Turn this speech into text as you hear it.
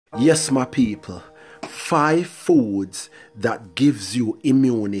Yes, my people, 5 foods that gives you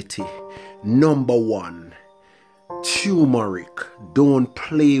immunity. Number 1, turmeric. Don't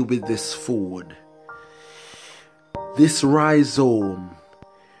play with this food. This rhizome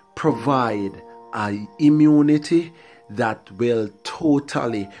provide an immunity that will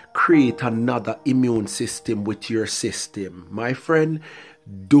totally create another immune system with your system. My friend,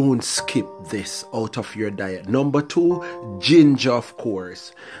 don't skip this out of your diet. Number 2, ginger, of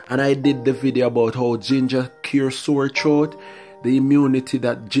course. And I did the video about how ginger cures sore throat. The immunity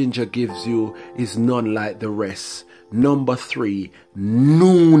that ginger gives you is none like the rest. Number 3,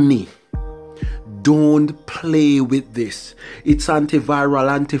 noni. Don't play with this. It's antiviral,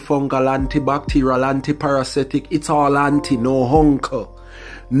 antifungal, antibacterial, antiparasitic. It's all anti, no hunker.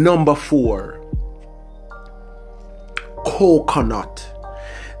 Number 4, coconut.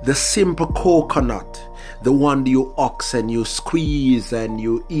 The simple coconut, the one you ox and you squeeze and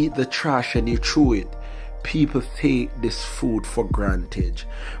you eat the trash and you chew it. People take this food for granted,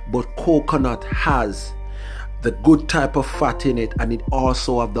 but coconut has the good type of fat in it, and it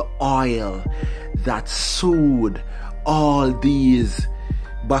also have the oil that soothe all these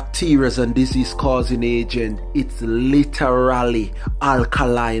bacteria and disease causing agent. It's literally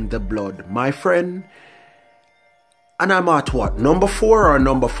alkaline the blood, my friend. And I'm at what, number 4 or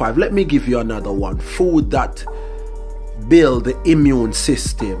number 5? Let me give you another one. Food that build the immune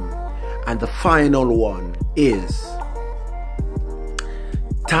system. And the final one is,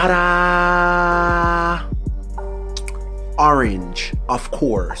 ta-da! Orange, of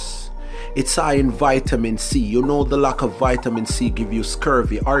course. It's high in vitamin C. You know the lack of vitamin C give you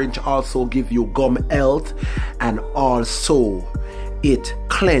scurvy. Orange also give you gum health, and also it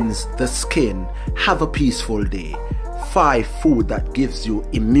cleanse the skin. Have a peaceful day. 5 food that gives you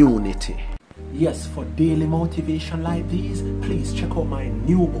immunity. Yes, for daily motivation like these, please check out my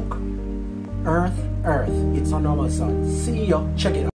new book, Earth. It's on Amazon. See ya. Check it out.